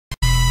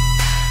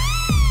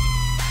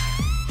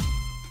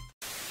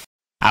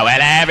Oh, well,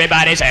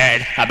 everybody's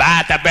heard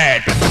about the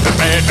bird.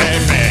 Bird,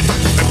 bird, bird.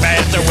 The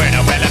bird's a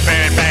winner. Well, a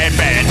bird, bird,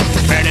 bird.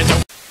 Bird is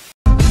a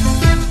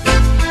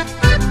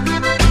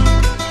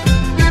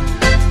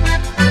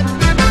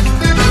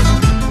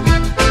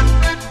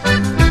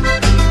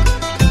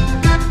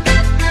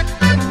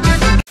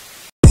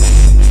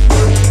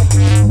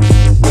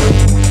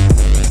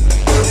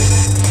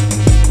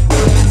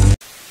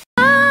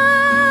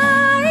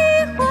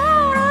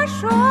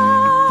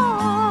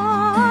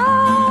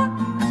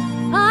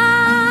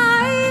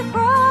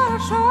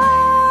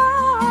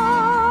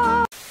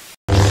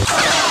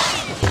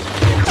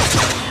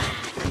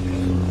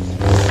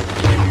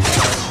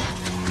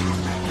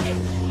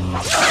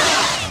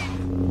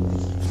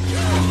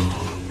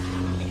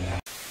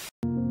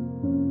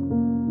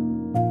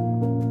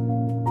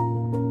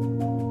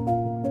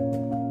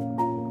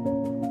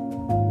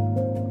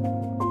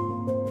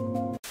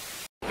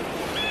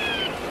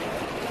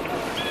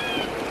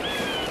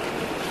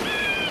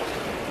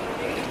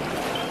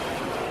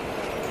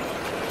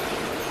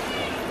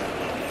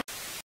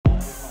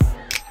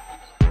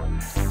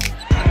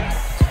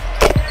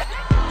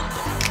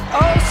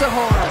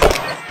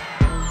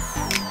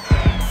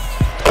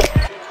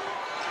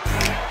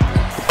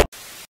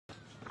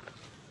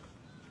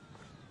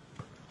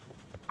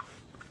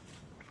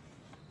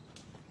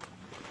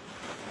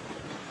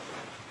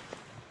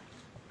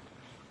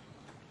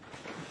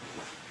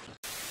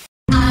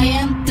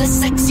the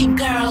sexy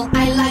girl,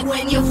 I like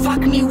when you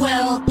fuck me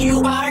well.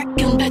 You are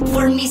come back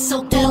for me,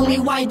 so tell me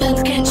why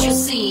can't you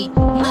see?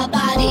 My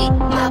body,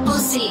 my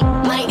pussy,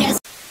 my ass.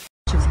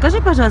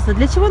 Скажи, пожалуйста,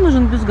 для чего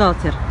нужен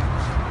бюстгальтер?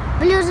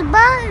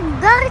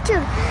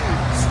 Бюстгальтер,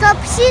 чтоб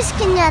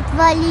сиськи не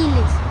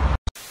отвалились.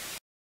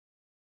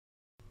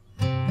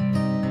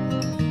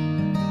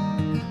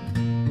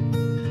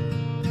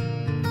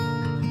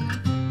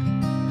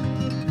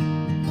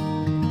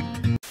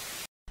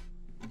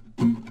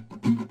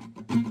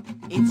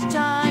 It's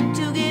time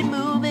to get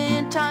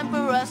moving, time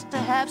for us to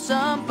have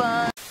some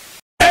fun.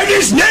 And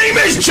his name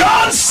is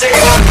John C.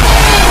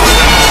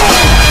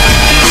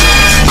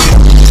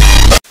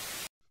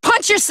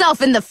 Punch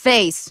yourself in the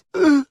face!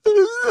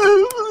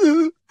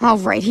 All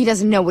right, he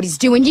doesn't know what he's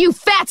doing. You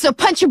fatso,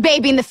 punch your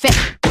baby in the face!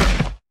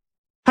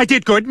 I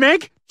did good,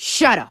 Meg.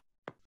 Shut up.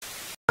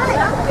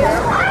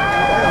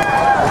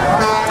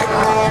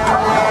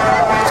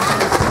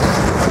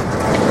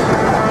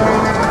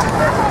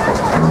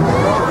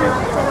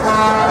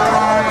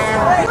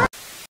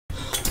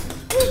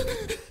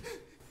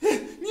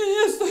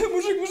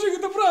 Мужик,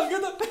 это пранк,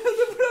 это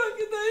пранк,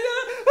 это я.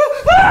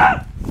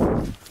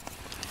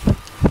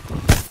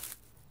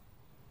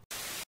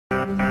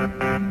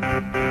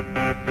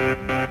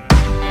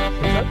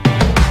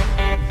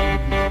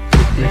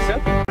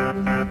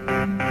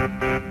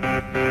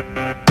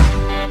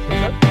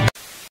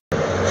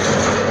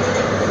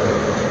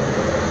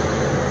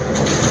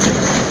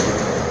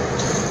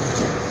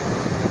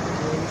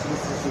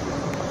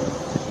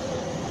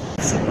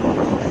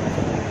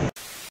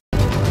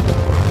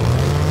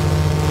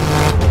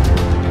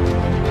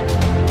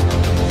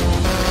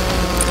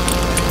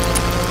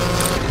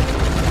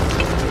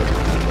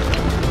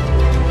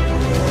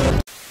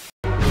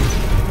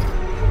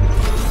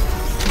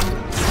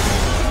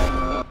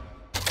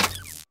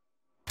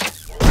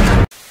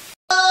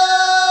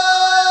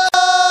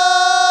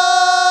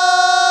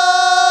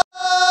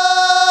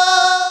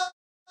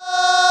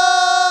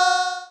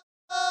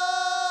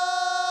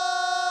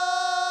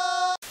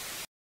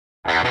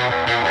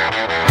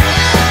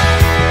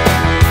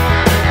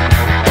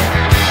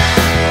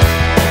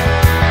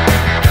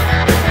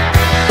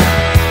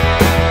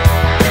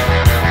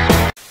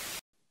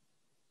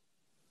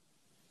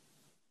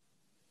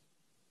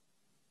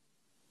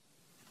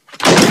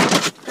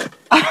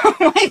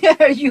 Oh my God,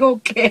 are you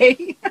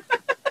okay?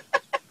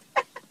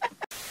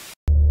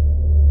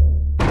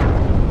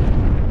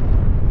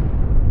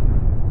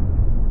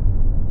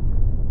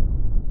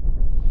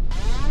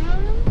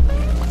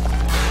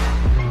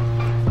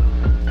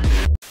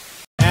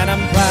 And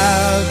I'm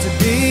proud to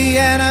be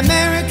an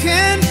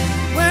American,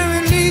 where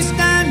at least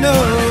I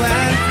know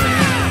I'm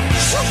free.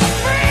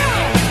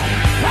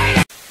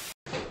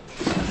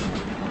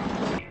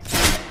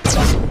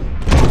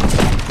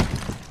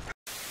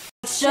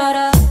 Shut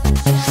up.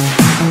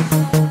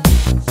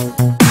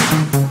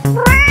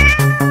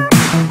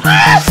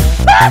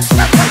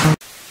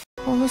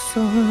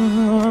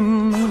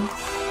 Awesome. I'm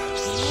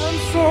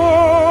so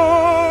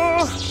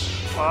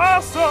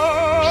awesome.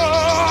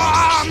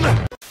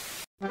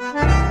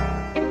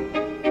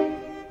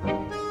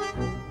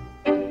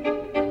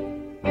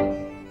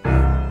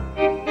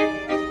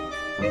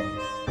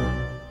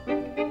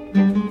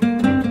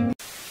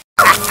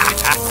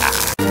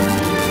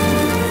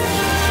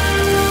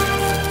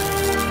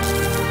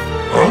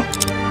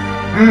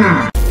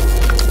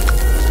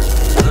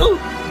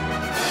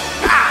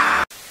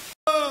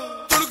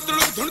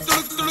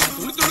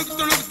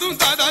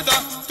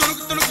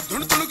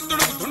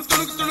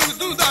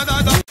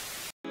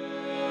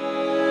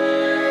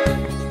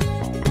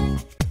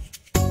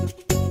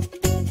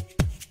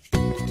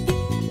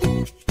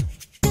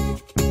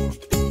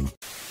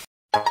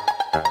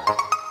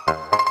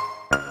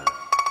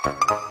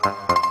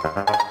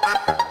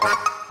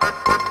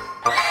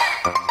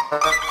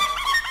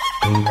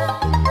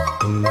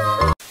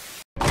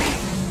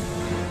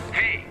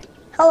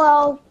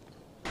 Hello.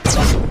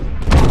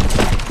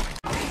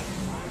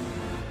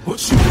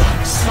 What you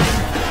got?